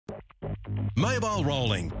Mobile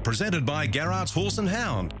Rolling, presented by Garrard's Horse and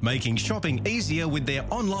Hound, making shopping easier with their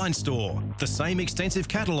online store. The same extensive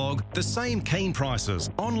catalogue, the same keen prices,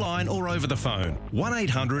 online or over the phone.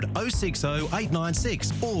 1800 060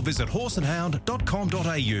 896 or visit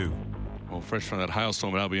horseandhound.com.au. Well, fresh from that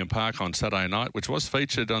hailstorm at Albion Park on Saturday night, which was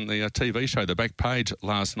featured on the TV show The Back Page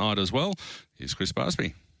last night as well. Here's Chris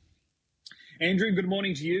Busby. Andrew, good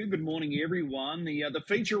morning to you. Good morning, everyone. The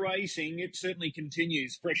feature racing, it certainly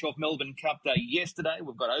continues. Fresh off Melbourne Cup Day yesterday.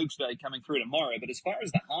 We've got Oaks Day coming through tomorrow. But as far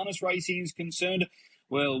as the harness racing is concerned,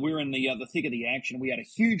 well, we're in the thick of the action. We had a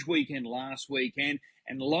huge weekend last weekend.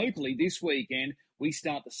 And locally this weekend, we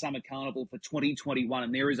start the Summer Carnival for 2021.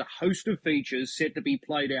 And there is a host of features set to be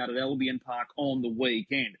played out at Albion Park on the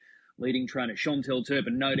weekend. Leading trainer Chantel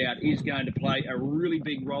Turpin, no doubt, is going to play a really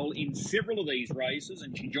big role in several of these races,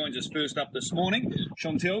 and she joins us first up this morning.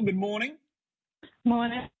 Chantel, good morning.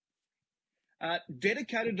 Morning.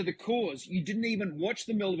 Dedicated to the cause, you didn't even watch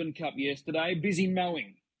the Melbourne Cup yesterday, busy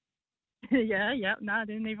mowing. Yeah, no, I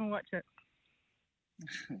didn't even watch it.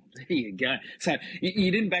 There you go. So you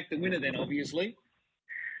didn't back the winner then, obviously.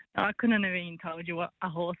 I couldn't have even told you what a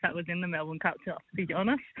horse that was in the Melbourne Cup, to be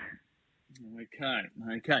honest.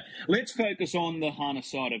 Okay. Let's focus on the harness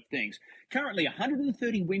side of things. Currently,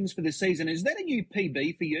 130 wins for the season. Is that a new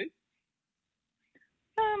PB for you?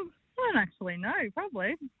 I don't actually know,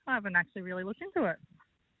 probably. I haven't actually really looked into it.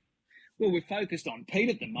 Well, we're focused on Pete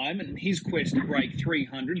at the moment and his quest to break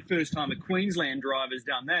 300. First time a Queensland driver's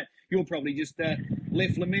done that. You're probably just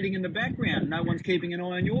left lamenting in the background. No one's keeping an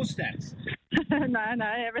eye on your stats. No,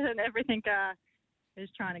 everything is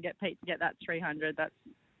trying to get Pete to get that 300. That's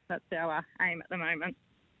our aim at the moment.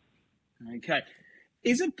 Okay.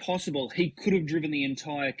 Is it possible he could have driven the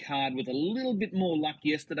entire card with a little bit more luck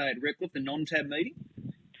yesterday at Redcliffe, the non-tab meeting?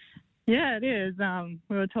 Yeah, it is.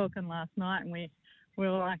 We were talking last night and we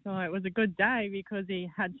were like, oh, it was a good day because he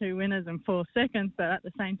had 2 winners and 4 seconds, but at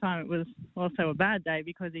the same time it was also a bad day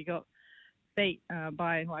because he got beat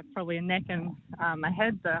by probably a neck and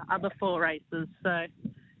ahead the other 4 races. So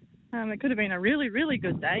it could have been a really, really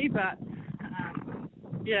good day, but...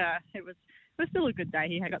 yeah, it was still a good day.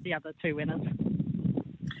 He got the other 2 winners.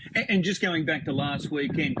 And just going back to last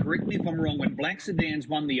weekend, correct me if I'm wrong, when Black Sedans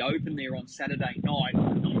won the Open there on Saturday night,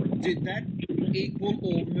 did that equal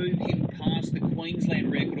or move him past the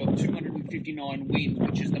Queensland record of 259 wins,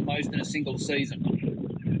 which is the most in a single season?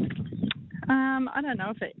 I don't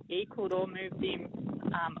know if it equaled or moved him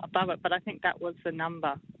above it, but I think that was the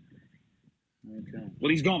number. Okay.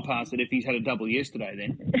 Well, he's gone past it if he's had a double yesterday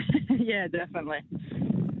then. Yeah, definitely.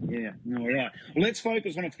 Yeah, all right. Well, let's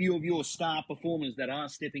focus on a few of your star performers that are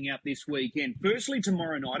stepping out this weekend. Firstly,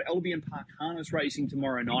 tomorrow night, Albion Park Harness Racing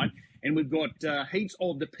tomorrow night, and we've got heats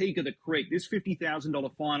of the Peak of the Creek. This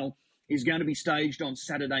 $50,000 final is going to be staged on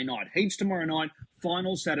Saturday night. Heats tomorrow night,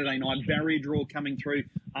 final Saturday night, barrier draw coming through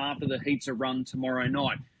after the heats are run tomorrow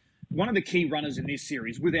night. One of the key runners in this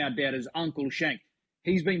series, without doubt, is Uncle Shank.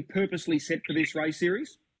 He's been purposely set for this race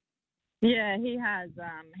series? Yeah, he has.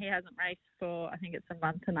 He hasn't raced for, I think it's a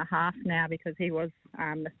month and a half now because he was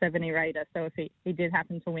the 70 raider. So if he did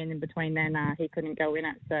happen to win in between then, he couldn't go in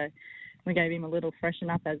it. So we gave him a little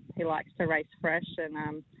freshen up as he likes to race fresh.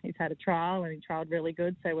 And he's had a trial and he trialled really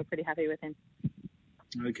good. So we're pretty happy with him.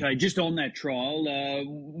 Okay, just on that trial,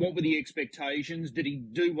 what were the expectations? Did he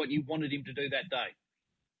do what you wanted him to do that day?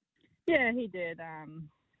 Yeah, he did.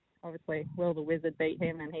 Obviously, Will the Wizard beat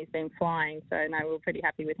him and he's been flying. So, no, we're pretty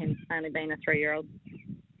happy with him only being a 3-year-old.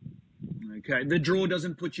 Okay. The draw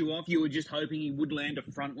doesn't put you off? You were just hoping he would land a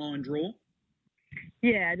frontline draw?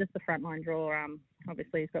 Yeah, just a frontline draw.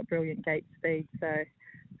 Obviously, he's got brilliant gate speed. So,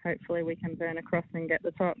 hopefully we can burn across and get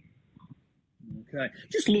the top. Okay.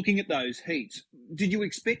 Just looking at those heats, did you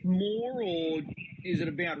expect more or is it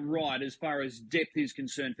about right as far as depth is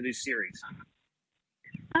concerned for this series?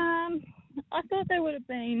 I thought there would have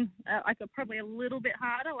been probably a little bit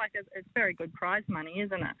harder. It's very good prize money,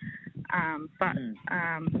 isn't it?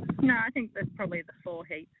 No, I think that probably the 4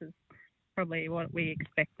 heats is probably what we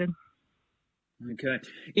expected. Okay.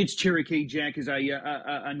 It's Cherokee Jack is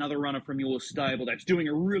another runner from your stable that's doing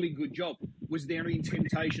a really good job. Was there any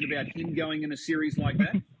temptation about him going in a series like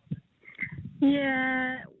that?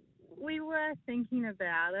 Yeah, we were thinking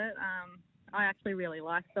about it. I actually really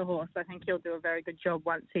like the horse. I think he'll do a very good job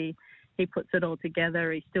once he puts it all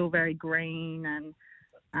together. He's still very green and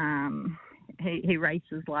he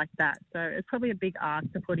races like that. So it's probably a big ask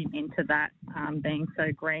to put him into that, being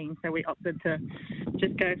so green. So we opted to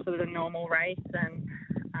just go for the normal race and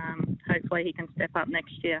hopefully he can step up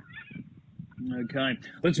next year. Okay,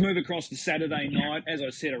 let's move across to Saturday night. As I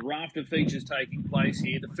said, a raft of features taking place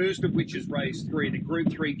here. The first of which is race 3, the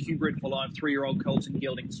Group 3 Q-Bred for Life 3-year-old Colton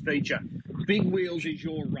Geldings feature. Big Wheels is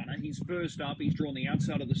your runner. He's first up. He's drawn the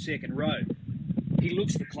outside of the second row. He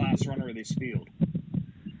looks the class runner of this field.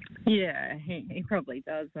 Yeah, he probably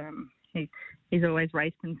does. He's always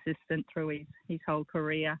raced consistent through his whole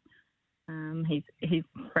career. He's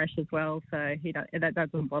fresh as well, so that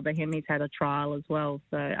doesn't bother him. He's had a trial as well,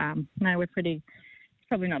 so no, we're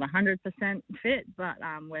probably not 100% fit, but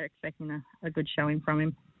we're expecting a good showing from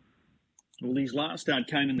him. Well, his last start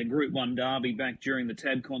came in the Group 1 Derby back during the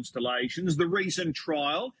Tab Constellations. The recent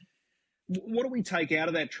trial, what do we take out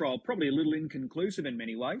of that trial? Probably a little inconclusive in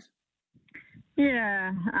many ways.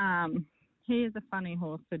 Yeah, he is a funny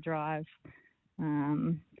horse to drive.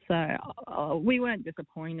 So we weren't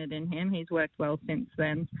disappointed in him. He's worked well since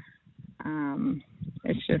then.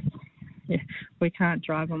 It's just, we can't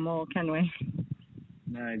drive him all, can we?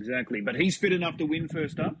 No, exactly. But he's fit enough to win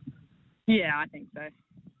first up? Yeah, I think so.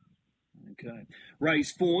 Okay.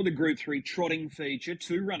 Race 4, the Group 3 trotting feature.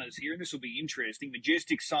 2 runners here, and this will be interesting.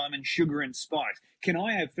 Majestic Simon, Sugar and Spice. Can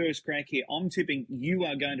I have first crack here? I'm tipping you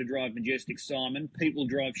are going to drive Majestic Simon. Pete will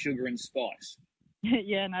drive Sugar and Spice.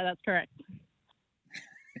 Yeah, no, that's correct.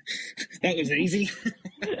 That was easy.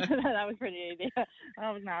 That was pretty easy.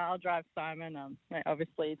 No, I'll drive Simon.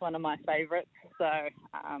 Obviously, he's one of my favourites. So,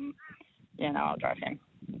 I'll drive him.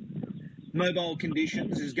 Mobile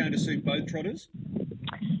conditions is going to suit both trotters?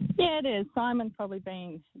 Yeah, it is. Simon's probably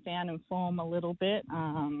been down in form a little bit.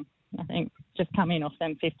 I think just coming off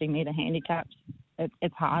them 50-metre handicaps,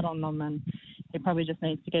 it's hard on them, and he probably just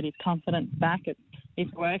needs to get his confidence back.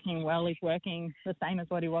 He's working well. He's working the same as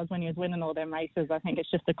what he was when he was winning all them races. I think it's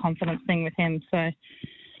just a confidence thing with him. So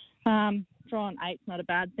drawing 8's not a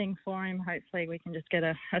bad thing for him. Hopefully we can just get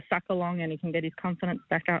a suck along and he can get his confidence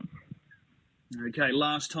back up. Okay,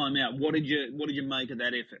 last time out, what did you make of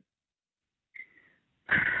that effort?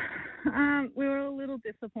 We were a little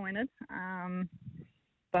disappointed,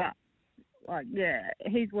 but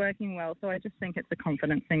he's working well. So I just think it's a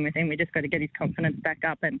confidence thing with him. We just got to get his confidence back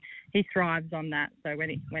up, and he thrives on that. So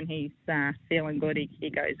when he's feeling good, he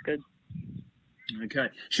goes good. Okay.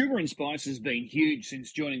 Sugar and Spice has been huge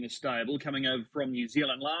since joining the stable, coming over from New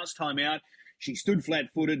Zealand. Last time out, she stood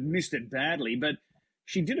flat-footed, missed it badly, but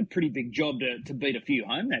she did a pretty big job to beat a few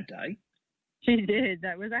home that day. She did.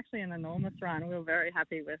 That was actually an enormous run. We were very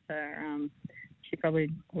happy with her. She probably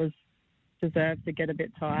deserved to get a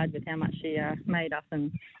bit tired with how much she made us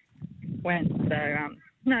and went. So,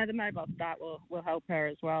 no, the mobile start will help her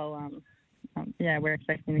as well. We're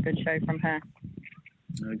expecting a good show from her.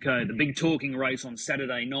 Okay, the big talking race on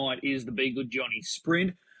Saturday night is the Be Good Johnny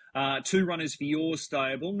Sprint. 2 runners for your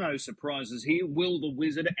stable, no surprises here. Will the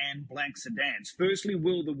Wizard and Black Sedans. Firstly,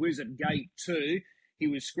 Will the Wizard, Gate 2. He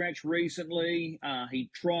was scratched recently. He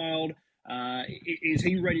trialled. Is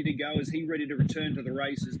he ready to go? Is he ready to return to the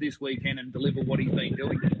races this weekend and deliver what he's been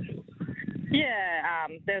doing? Yeah,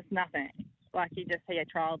 there's nothing. Like he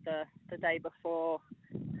trialled the day before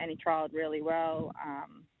and he trialled really well.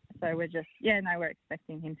 So we're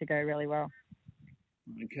expecting him to go really well.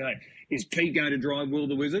 Okay. Is Pete going to drive Will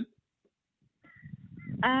the Wizard?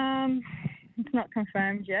 It's not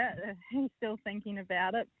confirmed yet. He's still thinking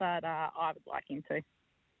about it, but I would like him to.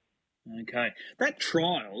 Okay. That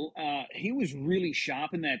trial, he was really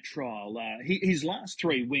sharp in that trial. His last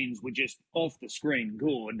 3 wins were just off the screen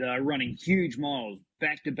good, running huge miles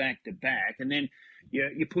back to back to back. And then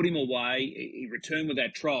you put him away. He returned with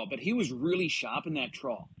that trial, but he was really sharp in that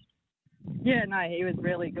trial. Yeah, no, he was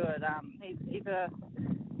really good. He's a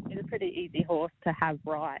pretty easy horse to have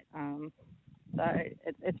right. So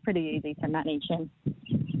it's pretty easy to manage him.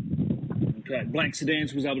 Okay, Black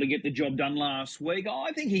Sedans was able to get the job done last week.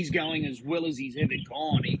 I think he's going as well as he's ever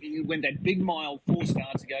gone. He went that big mile 4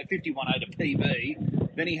 starts ago, 51.8 a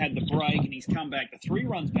PB. Then he had the break and he's come back. The 3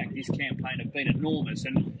 runs back this campaign have been enormous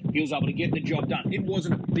and he was able to get the job done. It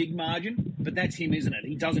wasn't a big margin, but that's him, isn't it?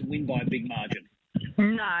 He doesn't win by a big margin.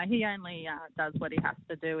 No, he only does what he has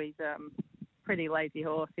to do. He's a pretty lazy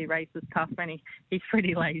horse. He races tough and he's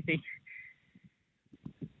pretty lazy.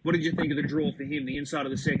 What did you think of the draw for him, the inside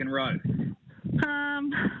of the second row?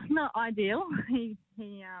 Not ideal. It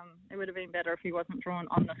would have been better if he wasn't drawn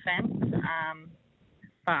on the fence.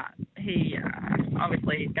 But he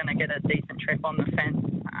obviously he's going to get a decent trip on the fence,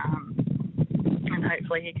 and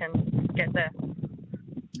hopefully he can get there.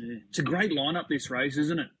 Yeah. It's a great lineup, this race,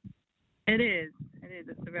 isn't it? It is.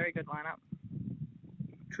 It's a very good lineup.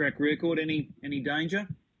 Track record, any danger?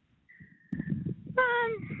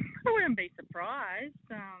 I wouldn't be surprised.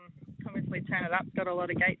 Obviously, Turn It Up's got a lot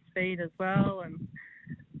of gate speed as well, and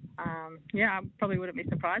I probably wouldn't be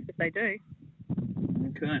surprised if they do.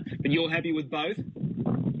 Okay. But you're happy with both?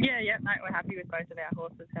 Yeah, no, we're happy with both of our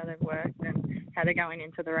horses, how they've worked and how they're going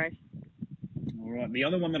into the race. All right. The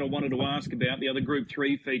other one that I wanted to ask about, the other Group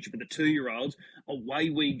 3 feature for the 2-year-olds, Away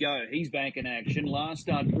We Go. He's back in action. Last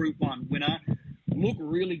start, Group 1 winner. Looked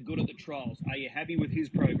really good at the trials. Are you happy with his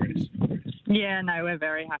progress? Yeah, no, we're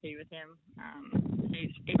very happy with him.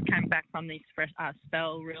 He came back from this fresh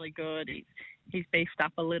spell really good. He's beefed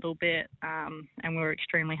up a little bit, and we're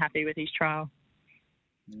extremely happy with his trial.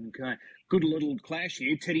 Okay. Good little clash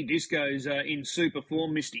here. Teddy Disco's in super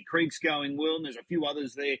form. Misty Creek's going well, and there's a few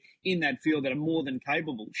others there in that field that are more than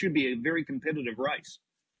capable. Should be a very competitive race.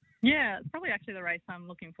 Yeah, it's probably actually the race I'm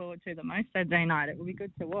looking forward to the most Saturday night. It will be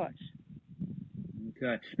good to watch.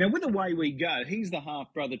 Okay. Now, with Away We Go, he's the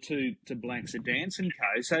half-brother to Black Sedance and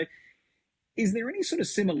Co. So is there any sort of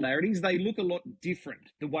similarities? They look a lot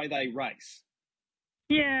different, the way they race.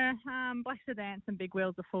 Yeah, Black Sedance and Big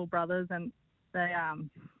Wheels are full brothers, and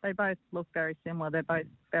they both look very similar. They're both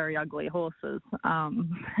very ugly horses.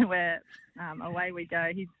 Where Away We Go,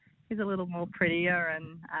 he's a little more prettier,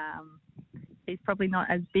 and he's probably not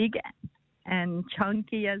as big and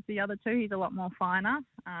chunky as the other two. He's a lot more finer,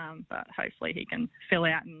 but hopefully he can fill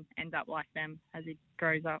out and end up like them as he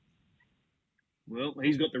grows up. Well,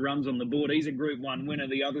 he's got the runs on the board. He's a Group 1 winner.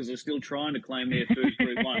 The others are still trying to claim their first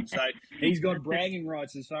Group 1. So he's got bragging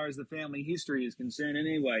rights as far as the family history is concerned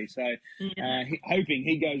anyway. So hoping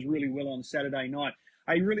he goes really well on Saturday night.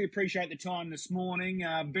 I really appreciate the time this morning.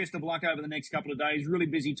 Best of luck over the next couple of days. Really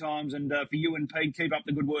busy times. And for you and Pete, keep up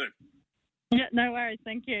the good work. Yeah, no worries.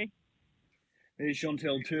 Thank you. There's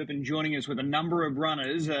Chantel Turpin joining us with a number of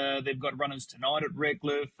runners. They've got runners tonight at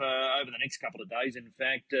Redcliffe, over the next couple of days. In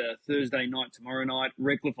fact, Thursday night, tomorrow night,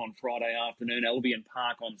 Redcliffe on Friday afternoon, Albion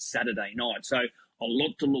Park on Saturday night. So a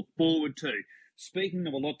lot to look forward to. Speaking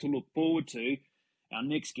of a lot to look forward to, our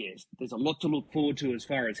next guest, there's a lot to look forward to as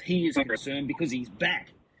far as he is concerned because he's back.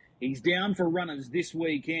 He's down for runners this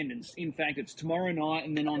weekend. And in fact, it's tomorrow night,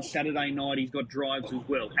 and then on Saturday night, he's got drives as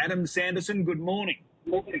well. Adam Sanderson, good morning.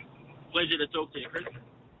 Pleasure to talk to you, Chris.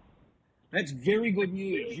 That's very good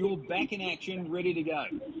news. You're back in action, ready to go.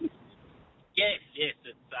 Yes,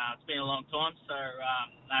 it's been a long time, so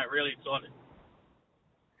really excited.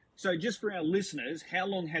 So just for our listeners, how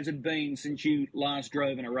long has it been since you last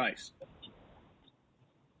drove in a race?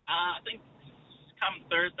 I think come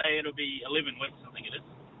Thursday it'll be 11 weeks, I think it is.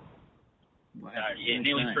 Wow. So,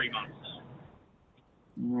 nearly 3 months.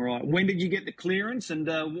 All right. When did you get the clearance, and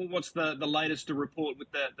what's the latest to report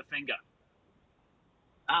with the finger?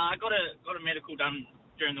 I got a medical done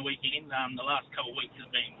during the weekend. The last couple of weeks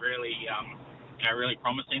has been really, really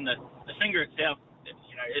promising. The finger itself,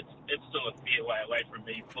 it's still a fair way away from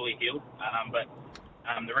being fully healed, but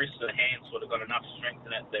the rest of the hand sort of got enough strength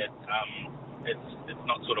in it that it's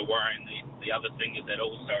not sort of worrying the other fingers at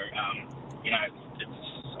all. So,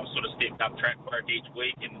 I've sort of stepped up track work each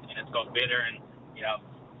week, and it's got better, and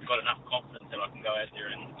I've got enough confidence that I can go out there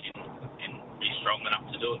and be strong enough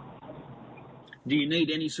to do it. Do you need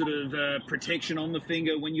any sort of protection on the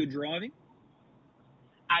finger when you're driving?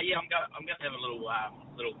 Yeah, I'm going to have a little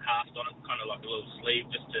cast on it, kind of like a little sleeve,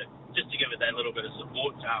 just to give it that little bit of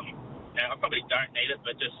support. I probably don't need it,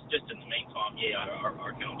 but just in the meantime, I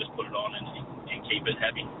reckon I'll just put it on and keep it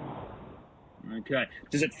happy. Okay.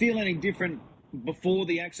 Does it feel any different before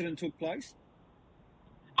the accident took place?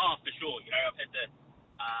 Oh, for sure. I've had to.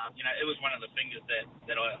 It was one of the fingers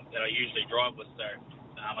that I usually drive with. So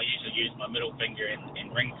I usually use my middle finger and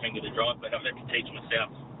ring finger to drive, but I've had to teach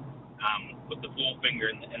myself with the forefinger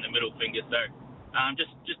and the middle finger. So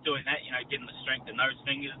just doing that, getting the strength in those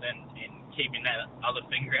fingers and keeping that other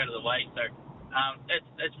finger out of the way. So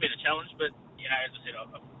it's been a challenge, but as I said,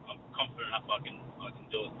 I'm confident enough I can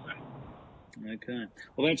do it. So. Okay.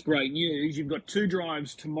 Well, that's great news. You've got 2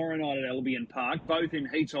 drives tomorrow night at Albion Park, both in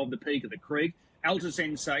heats of the Peak of the Creek. Alta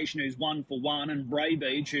Sensation, who's 1 for 1, and Bray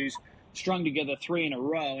Beach, who's strung together 3 in a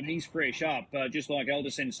row, and he's fresh up, just like Alta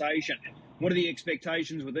Sensation. What are the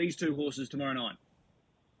expectations with these 2 horses tomorrow night?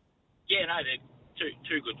 Yeah, no, they're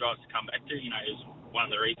two good drives to come back to. Is one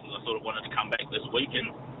of the reasons I sort of wanted to come back this week. And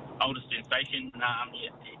Alta Sensation,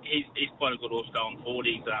 he's quite a good horse going forward.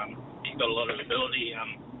 He's got a lot of ability.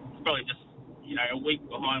 He's probably just a week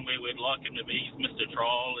behind where we'd like him to be. He's missed a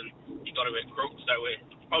trial and he got a bit crook, so we're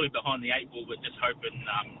probably behind the 8 ball, but just hoping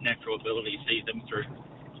natural ability sees him through.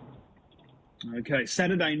 Okay,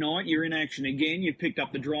 Saturday night, you're in action again. You've picked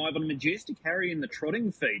up the drive on Majestic Harry in the trotting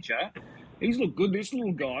feature. He's looked good, this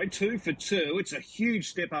little guy, 2 for 2. It's a huge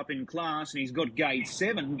step up in class, and he's got gate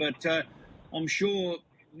 7, but I'm sure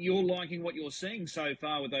you're liking what you're seeing so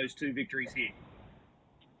far with those 2 victories here.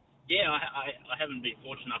 Yeah, I haven't been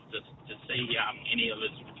fortunate enough to see any of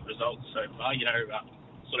his results so far.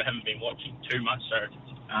 Sort of haven't been watching too much. So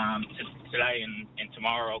today and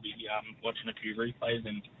tomorrow I'll be watching a few replays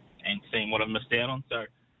and seeing what I've missed out on. So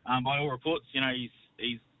by all reports, he's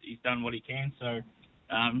done what he can. So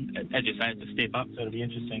as you say, it's a step up. So it'll be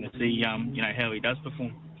interesting to see how he does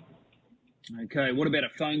perform. Okay, what about a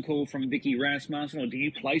phone call from Vicky Rasmussen, or do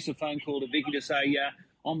you place a phone call to Vicky to say,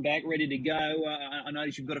 I'm back, ready to go? I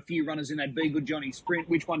notice you've got a few runners in that Be Good Johnny sprint.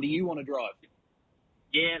 Which one do you want to drive?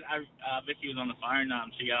 Yeah, Vicky was on the phone.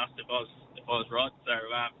 She asked if I was right. So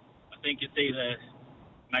I think it's either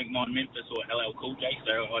Make Mine Memphis or LL Cool J.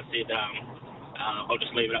 So I said I'll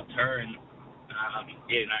just leave it up to her. And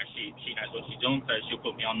she knows what she's doing, so she'll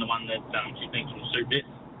put me on the one that she thinks will suit best.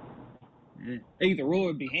 Yeah. Either or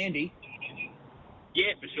would be handy.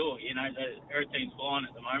 Yeah, for sure. Her team's flying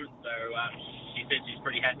at the moment, so she said she's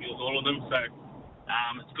pretty happy with all of them. So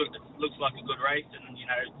it's good. It looks like a good race, and it's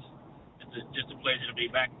just a pleasure to be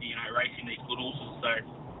back. Racing these good horses. So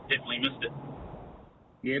definitely missed it.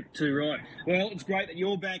 Yep, too right. Well, it's great that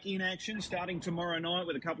you're back in action starting tomorrow night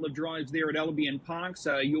with a couple of drives there at Albion Park.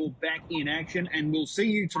 So you're back in action, and we'll see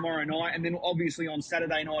you tomorrow night, and then obviously on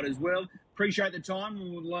Saturday night as well. Appreciate the time,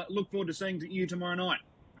 and we'll look forward to seeing you tomorrow night.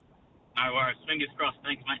 No worries. Fingers crossed.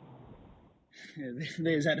 Thanks, mate.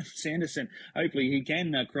 There's Adam Sanderson. Hopefully he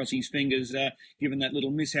can cross his fingers, given that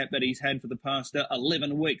little mishap that he's had for the past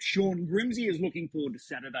 11 weeks. Sean Grimsey is looking forward to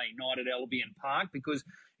Saturday night at Albion Park because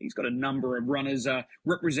he's got a number of runners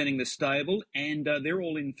representing the stable, and they're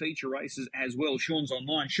all in feature races as well. Sean's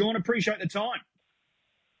online. Sean, appreciate the time.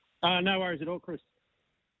 No worries at all, Chris.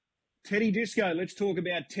 Teddy Disco, let's talk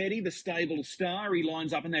about Teddy, the stable star. He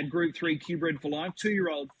lines up in that Group 3 Q-Bred for Life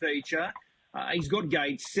 2-year-old feature. He's got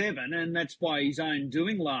gate 7, and that's by his own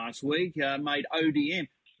doing last week, made ODM.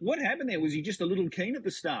 What happened there? Was he just a little keen at the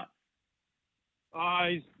start?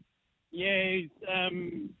 He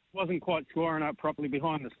wasn't quite scoring up properly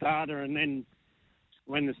behind the starter, and then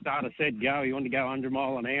when the starter said go, he wanted to go 100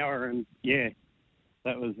 mile an hour, and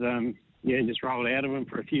that was, just rolled out of him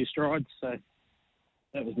for a few strides, so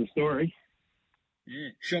that was the story. Yeah,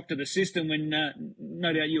 shock to the system when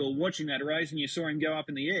no doubt you were watching that race and you saw him go up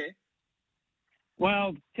in the air.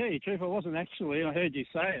 Well, to tell you the truth, I wasn't actually. I heard you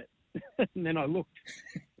say it, and then I looked.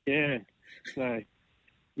 Yeah, so,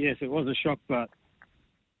 yes, it was a shock, but...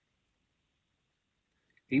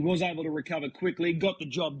 He was able to recover quickly, got the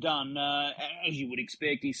job done, as you would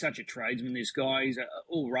expect. He's such a tradesman, this guy. He's an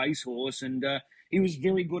all-racehorse, and he was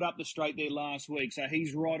very good up the straight there last week. So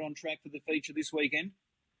he's right on track for the feature this weekend?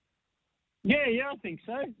 Yeah, I think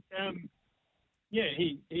so.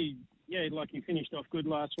 He finished off good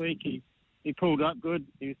last week. He pulled up good.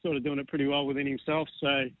 He was sort of doing it pretty well within himself.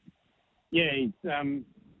 So, he's good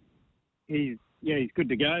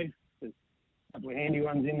to go. There's a couple of handy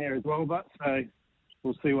ones in there as well, but so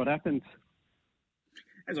we'll see what happens.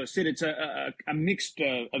 As I said, it's a mixed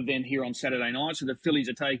event here on Saturday night, so the fillies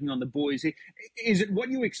are taking on the boys here. Is it what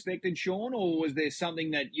you expected, Sean, or was there something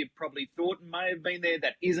that you probably thought may have been there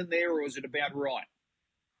that isn't there, or is it about right?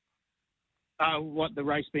 What, the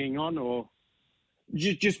race being on, or...?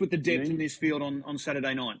 Just with the depth in this field on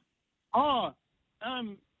Saturday night. I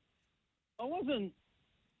wasn't...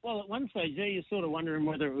 Well, at one stage there, you're sort of wondering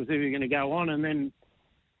whether it was ever going to go on, and then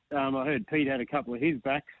I heard Pete had a couple of his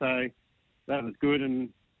back, so that was good,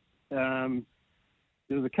 and there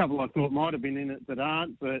was a couple I thought might have been in it that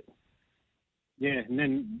aren't, but and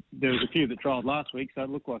then there was a few that trialled last week, so it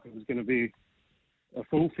looked like it was going to be a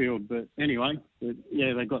full field, but anyway,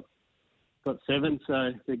 they got 7,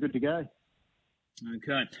 so they're good to go.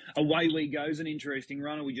 Okay. Away We Go's an interesting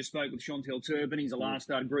runner. We just spoke with Chantel Turpin. He's a last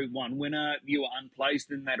start Group 1 winner. You were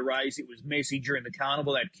unplaced in that race. It was messy during the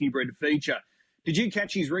carnival, that Q-Bred feature. Did you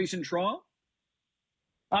catch his recent trial?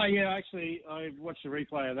 Actually, I watched a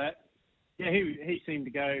replay of that. Yeah, he seemed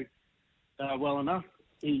to go well enough.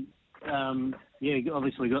 He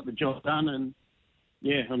obviously got the job done, and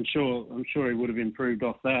I'm sure he would have improved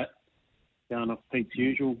off that, going off Pete's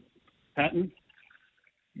usual pattern.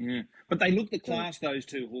 Yeah, but they look the class, those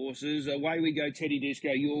two horses. Away We Go, Teddy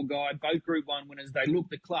Disco, your guy, both Group 1 winners. They look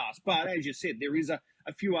the class. But as you said, there is a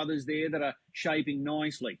few others there that are shaping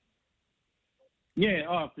nicely.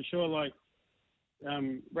 Yeah, for sure. Like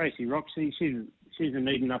Racy Roxy, she's a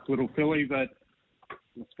neat enough little filly, but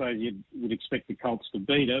I suppose you'd expect the Colts to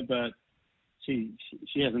beat her, but she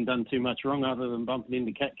hasn't done too much wrong other than bumping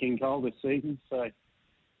into Cat King Cole this season. So,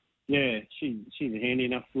 she's a handy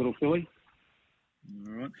enough little filly.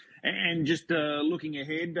 All right. And just looking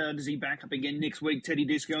ahead, does he back up again next week, Teddy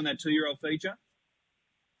Disco, in that 2-year-old feature?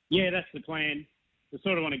 Yeah, that's the plan. we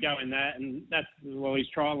sort of want to go in that, and that's, well, he's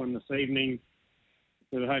trialling this evening,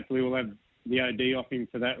 so hopefully we'll have the OD off him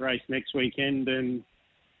for that race next weekend, and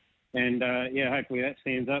hopefully that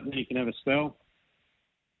stands up, and he can have a spell.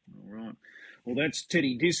 All right. Well, that's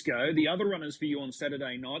Teddy Disco. The other runners for you on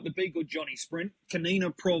Saturday night, the Be Good Johnny Sprint,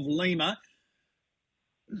 Kanina Prov Lima.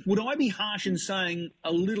 Would I be harsh in saying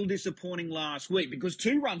a little disappointing last week? Because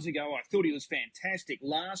 2 runs ago, I thought he was fantastic.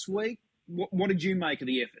 Last week, what did you make of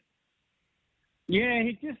the effort? Yeah,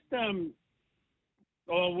 he just, I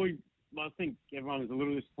think everyone was a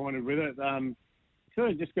little disappointed with it.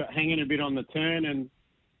 Sort of just got hanging a bit on the turn,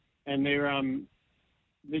 and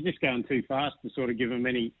they're just going too fast to sort of give him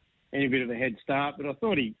any bit of a head start. But I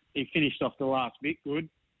thought he finished off the last bit good.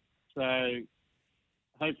 So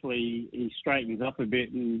hopefully he straightens up a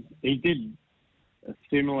bit. And he did a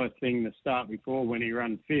similar thing the start before when he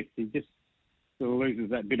ran 5th. He just sort of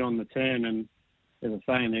loses that bit on the turn. And as I was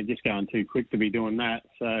saying, they're just going too quick to be doing that.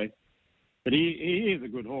 So, but he is a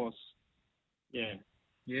good horse. Yeah.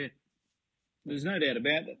 Yeah. There's no doubt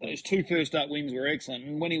about that. Those 2 first-up wins were excellent.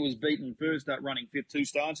 And when he was beaten first up running 5th 2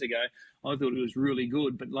 starts ago, I thought it was really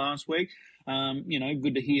good. But last week,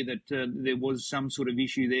 good to hear that there was some sort of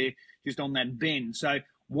issue there just on that bend. So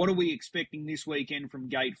what are we expecting this weekend from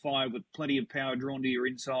Gate 5 with plenty of power drawn to your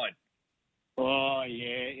inside? Oh,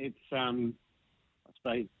 yeah. It's, I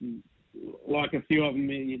suppose, like a few of them,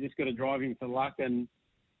 you just got to drive him for luck and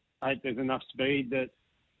hope there's enough speed that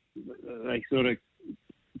they sort of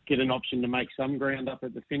get an option to make some ground up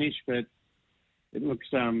at the finish. But it looks,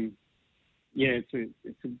 it's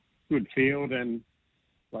a good field, and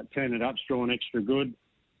like Turn It Up's drawn extra good.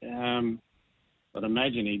 I'd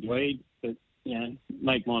imagine he'd lead, but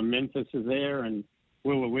Make Mine Memphis is there, and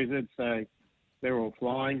Will the Wizard, so they're all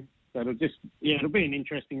flying. So it'll be an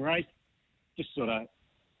interesting race. Just sort of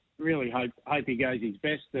really hope he goes his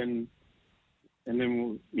best, and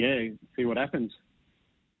then we'll see what happens.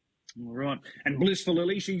 All right. And Bliss for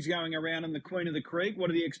Lily, she's going around in the Queen of the Creek. What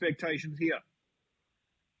are the expectations here?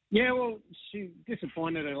 Yeah, well, she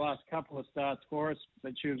disappointed her last couple of starts for us,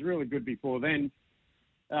 but she was really good before then.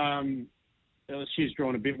 She's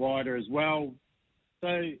drawn a bit wider as well.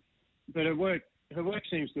 So, but her work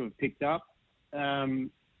seems to have picked up.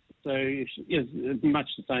 So it's much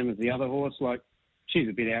the same as the other horse. Like, she's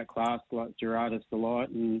a bit outclassed, like Gerardus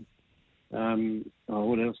Delight, and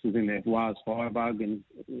what else is in there? Waz Firebug and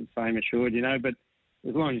Fame Assured, But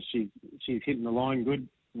as long as she's hitting the line good,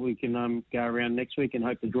 we can go around next week and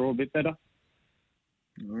hope to draw a bit better.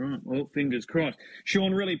 All right. Well, fingers crossed.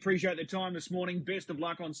 Sean, really appreciate the time this morning. Best of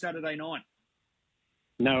luck on Saturday night.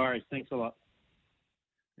 No worries. Thanks a lot.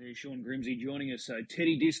 There's Sean Grimsey joining us. So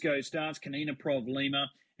Teddy Disco starts, Kanina Prov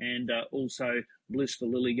Lima, and also Bliss for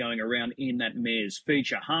Lily going around in that mare's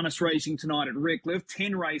feature. Harness racing tonight at Redcliffe.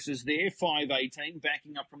 10 races there, 5:18,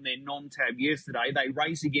 backing up from their non-tab yesterday. They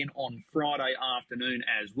race again on Friday afternoon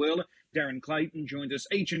as well. Darren Clayton joins us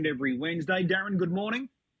each and every Wednesday. Darren, good morning.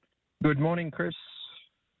 Good morning, Chris.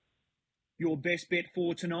 Your best bet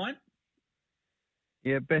for tonight?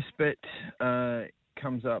 Yeah, best bet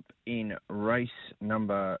comes up in race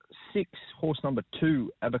number 6, horse number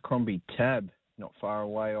 2, Abercrombie Tab. Not far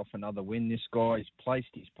away off another win. This guy has placed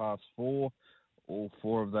his past 4. All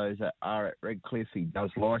 4 of those are at Redcliffe. He does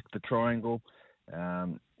like the triangle.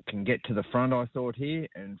 Can get to the front, I thought, here.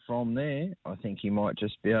 And from there, I think he might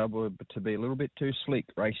just be able to be a little bit too slick.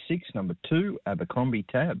 Race 6, number 2, Abercrombie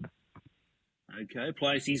Tab. Okay,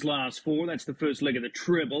 placed his last 4. That's the first leg of the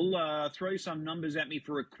treble. Throw some numbers at me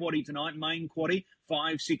for a quaddie tonight. Main quaddie,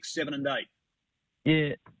 5, 6, 7 and 8.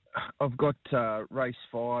 Yeah, I've got race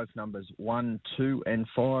 5, numbers 1, 2 and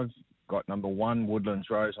 5. Got number 1, Woodlands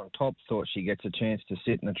Rose on top. Thought she gets a chance to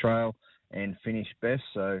sit in the trail and finish best.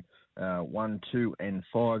 So 1, 2 and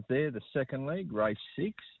 5 there. The second leg, race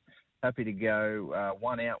 6. Happy to go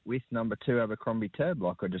 1 out with number 2, Abercrombie Tab.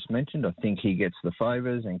 Like I just mentioned, I think he gets the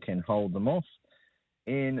favours and can hold them off.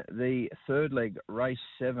 In the third leg, race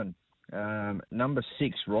 7, number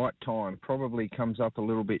 6, Right Time, probably comes up a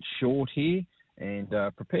little bit short here, and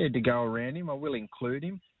prepared to go around him. I will include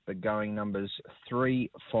him, but going numbers 3,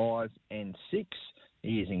 5 and 6.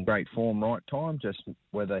 He is in great form, Right Time, just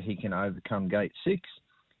whether he can overcome gate 6.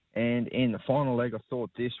 And in the final leg, I thought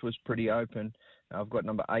this was pretty open. I've got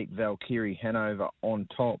number 8, Valkyrie Hanover on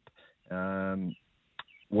top.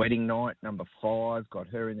 Wedding Night, number 5, got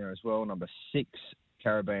her in there as well. Number 6,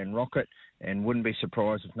 Caravan Rocket, and wouldn't be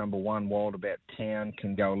surprised if number 1, Wild About Town,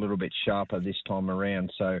 can go a little bit sharper this time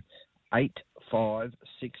around. So 8, 5,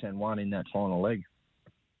 6 and 1 in that final leg.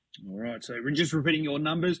 All right, so we're just repeating your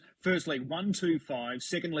numbers. First leg, 1, 2, 5.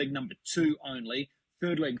 Second leg, number 2 only.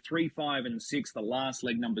 Third leg, 3, 5 and 6. The last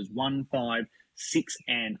leg, numbers 1, 5, 6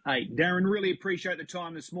 and 8. Darren, really appreciate the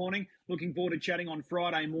time this morning. Looking forward to chatting on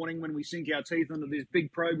Friday morning when we sink our teeth into this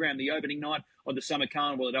big program, the opening night of the Summer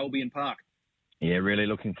Carnival at Albion Park. Yeah, really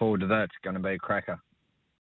looking forward to that. It's going to be a cracker.